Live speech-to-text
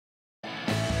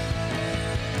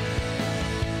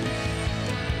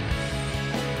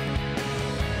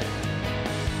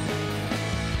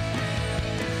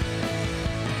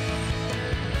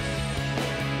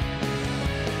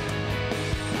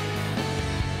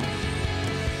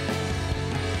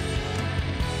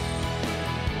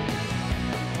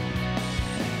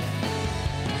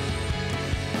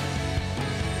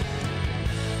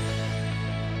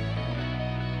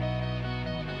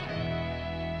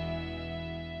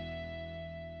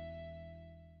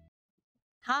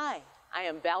Hi, I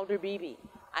am Valder Beebe.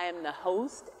 I am the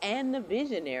host and the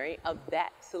visionary of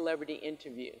That Celebrity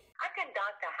Interview. I've got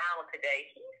Dr. Howell today.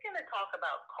 He's going to talk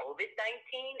about COVID-19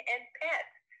 and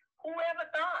pets. Whoever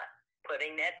thought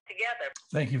putting that together?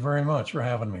 Thank you very much for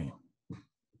having me.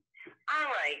 All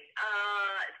right.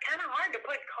 It's kind of hard to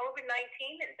put COVID-19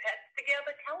 and pets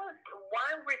together. Tell us why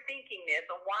we're thinking this,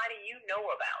 and why do you know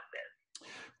about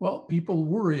this? Well, people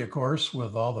worry, of course,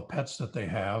 with all the pets that they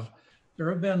have. There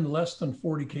have been less than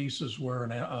 40 cases where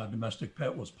a domestic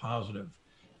pet was positive,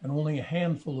 and only a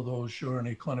handful of those show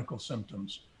any clinical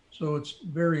symptoms. So it's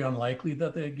very unlikely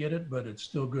that they get it, but it's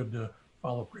still good to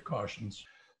follow precautions.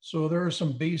 So there are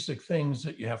some basic things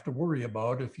that you have to worry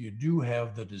about if you do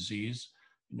have the disease.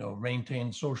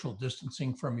 Maintain social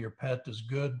distancing from your pet is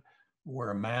good.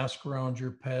 Wear a mask around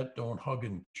your pet. Don't hug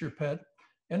and kiss your pet.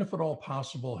 And if at all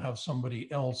possible, have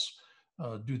somebody else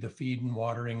do the feeding,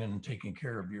 watering, and taking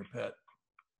care of your pet.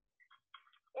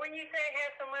 When you say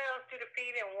have someone else do the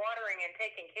feeding, watering, and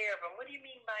taking care of them, what do you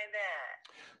mean by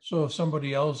that? So if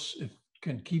somebody else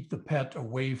can keep the pet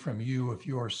away from you if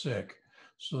you're sick,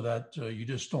 so that you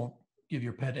just don't give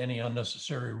your pet any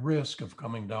unnecessary risk of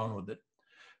coming down with it.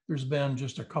 There's been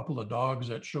just a couple of dogs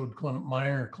that showed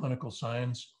minor clinical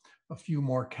signs, a few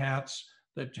more cats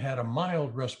that had a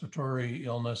mild respiratory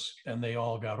illness, and they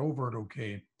all got over it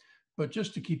okay. But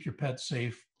just to keep your pet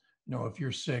safe, if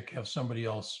you're sick, have somebody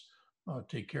else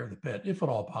take care of the pet, if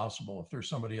at all possible, if there's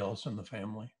somebody else in the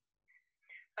family.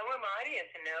 I want my audience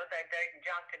to know that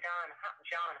Dr.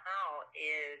 John Howell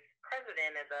is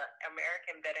president of the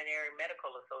American Veterinary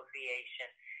Medical Association,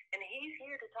 and he's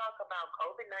here to talk about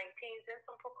COVID-19 and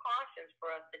some precautions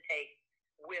for us to take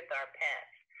with our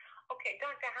pets. Okay,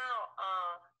 Dr. Howell,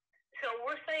 so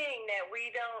we're saying that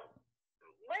we don't,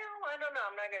 well, I don't know.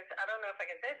 I don't know if I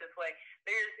can say it this way.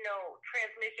 There's no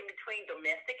transmission between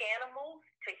domestic animals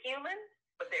to humans,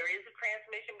 but there is a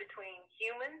transmission between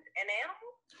humans and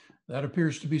animals? That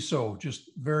appears to be so.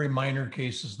 Just very minor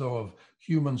cases, though, of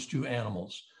humans to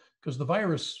animals, because the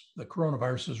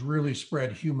coronavirus has really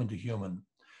spread human to human.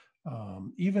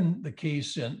 Even the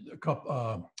case in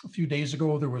a few days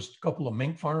ago, there was a couple of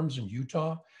mink farms in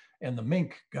Utah, and the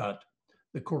mink got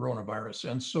the coronavirus.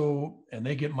 And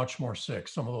they get much more sick.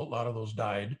 A lot of those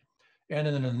died. And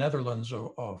in the Netherlands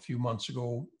a few months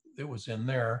ago, it was in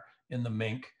the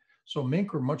mink. So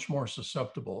mink are much more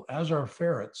susceptible, as are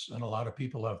ferrets, and a lot of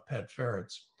people have pet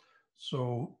ferrets.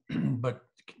 So, but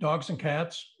dogs and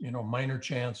cats, minor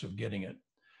chance of getting it.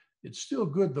 It's still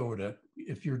good though that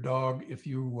if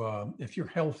you're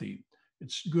healthy,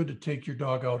 it's good to take your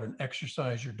dog out and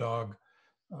exercise your dog.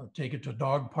 Take it to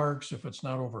dog parks if it's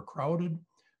not overcrowded,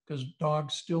 because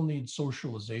dogs still need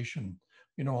socialization.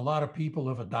 A lot of people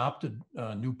have adopted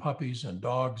new puppies and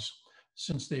dogs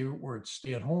since they were at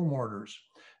stay-at-home orders.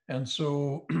 And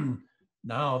so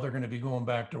now they're going to be going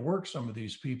back to work, some of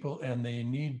these people, and they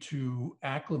need to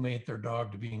acclimate their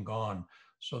dog to being gone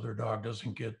so their dog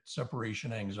doesn't get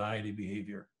separation anxiety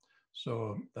behavior.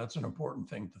 So that's an important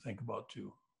thing to think about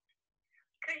too.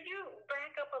 Could you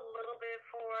back up a little bit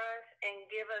for us and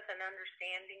give us an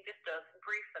understanding, just a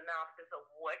brief synopsis of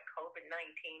what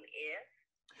COVID-19 is?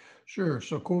 Sure.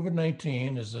 So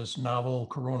COVID-19 is this novel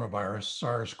coronavirus,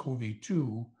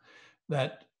 SARS-CoV-2,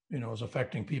 that is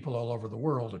affecting people all over the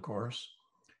world, of course.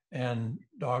 And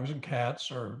dogs and cats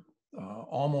are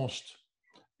almost,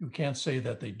 you can't say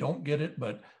that they don't get it,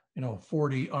 but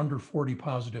under 40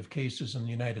 positive cases in the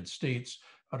United States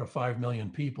out of 5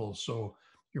 million people. So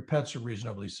your pets are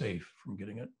reasonably safe from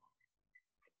getting it.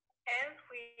 As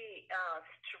we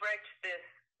stretch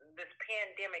this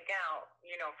pandemic out,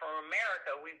 from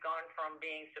America, we've gone from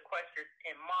being sequestered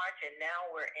in March, and now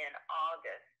we're in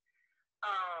August.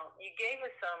 You gave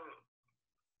us some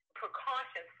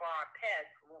precautions for our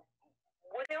pets.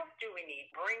 What else do we need?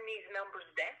 Bring these numbers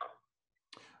down.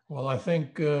 Well, I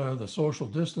think the social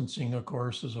distancing, of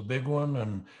course, is a big one,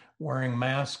 and wearing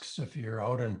masks if you're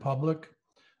out in public.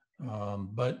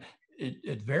 But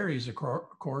it varies, of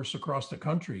course, across the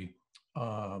country.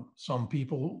 Some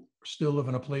people still live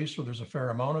in a place where there's a fair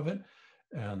amount of it,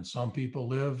 and some people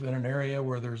live in an area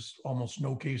where there's almost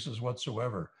no cases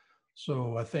whatsoever.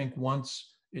 So I think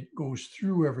once it goes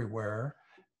through everywhere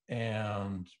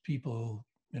and people,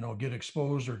 get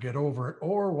exposed or get over it,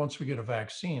 or once we get a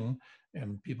vaccine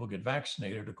and people get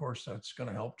vaccinated, of course, that's going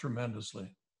to help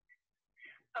tremendously.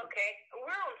 Okay.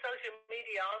 We're on social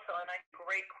media also, and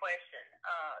great question.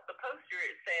 The poster,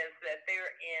 it says that they're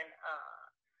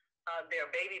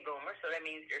baby boomers, so that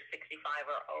means they're 65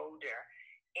 or older.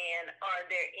 And are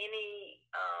there any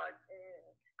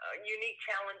unique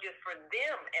challenges for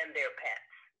them and their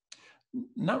pets?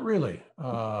 Not really.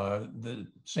 It'll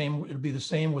be the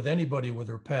same with anybody with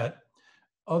their pet,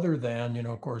 other than,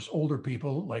 of course, older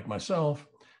people like myself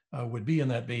would be in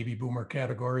that baby boomer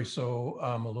category. So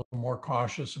I'm a little more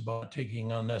cautious about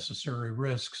taking unnecessary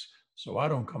risks so I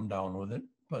don't come down with it.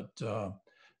 But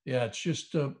yeah, it's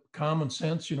just common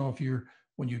sense.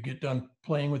 When you get done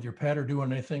playing with your pet or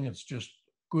doing anything, it's just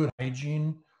good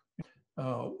hygiene.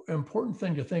 Important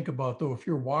thing to think about, though, if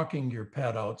you're walking your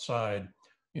pet outside,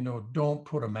 don't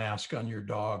put a mask on your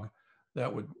dog.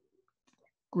 That would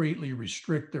greatly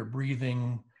restrict their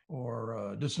breathing,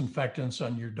 or disinfectants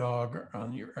on your dog or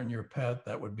on your pet.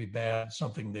 That would be bad,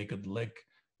 something they could lick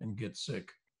and get sick.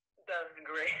 Those are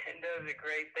great. Those are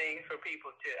great things for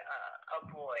people to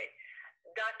avoid.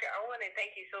 Doctor, I want to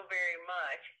thank you so very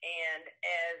much. And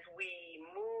as we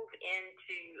move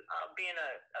into being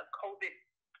a COVID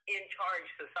in charge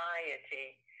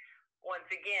society,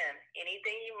 once again,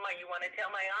 anything you want to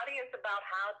tell my audience about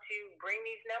how to bring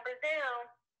these numbers down?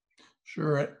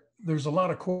 Sure. There's a lot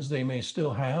of questions they may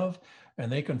still have,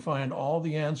 and they can find all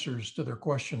the answers to their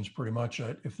questions pretty much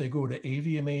if they go to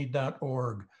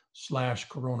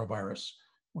avma.org/coronavirus.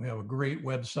 We have a great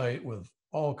website with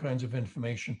all kinds of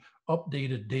information,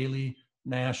 updated daily,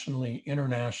 nationally,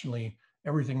 internationally,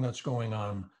 everything that's going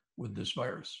on with this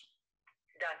virus.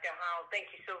 Dr. Howell, thank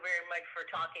you so very much for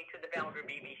talking to the Valder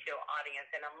Beebe Show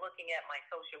audience. And I'm looking at my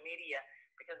social media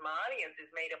because my audience is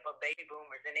made up of baby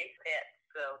boomers and pets.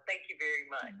 So thank you very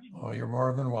much. Oh, you're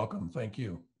more than welcome. Thank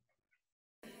you.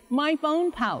 My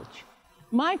phone pouch.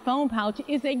 My phone pouch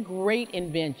is a great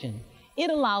invention.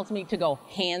 It allows me to go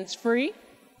hands-free,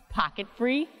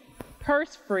 pocket-free,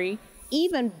 purse-free,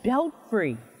 even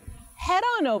belt-free. Head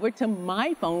on over to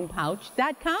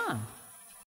myphonepouch.com.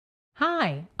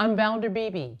 Hi, I'm Valder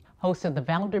Beebe, host of the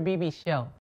Valder Beebe Show.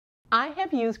 I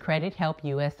have used Credit Help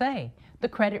USA, the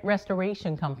credit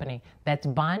restoration company that's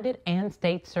bonded and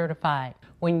state certified.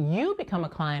 When you become a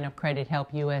client of Credit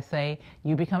Help USA,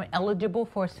 you become eligible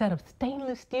for a set of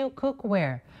stainless steel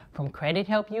cookware from Credit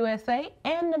Help USA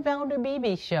and the Valder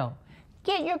Beebe Show.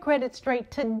 Get your credit straight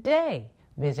today.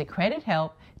 Visit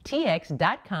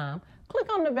credithelptx.com,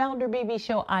 click on the Valder Beebe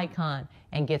Show icon,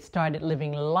 and get started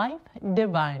living life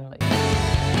divinely.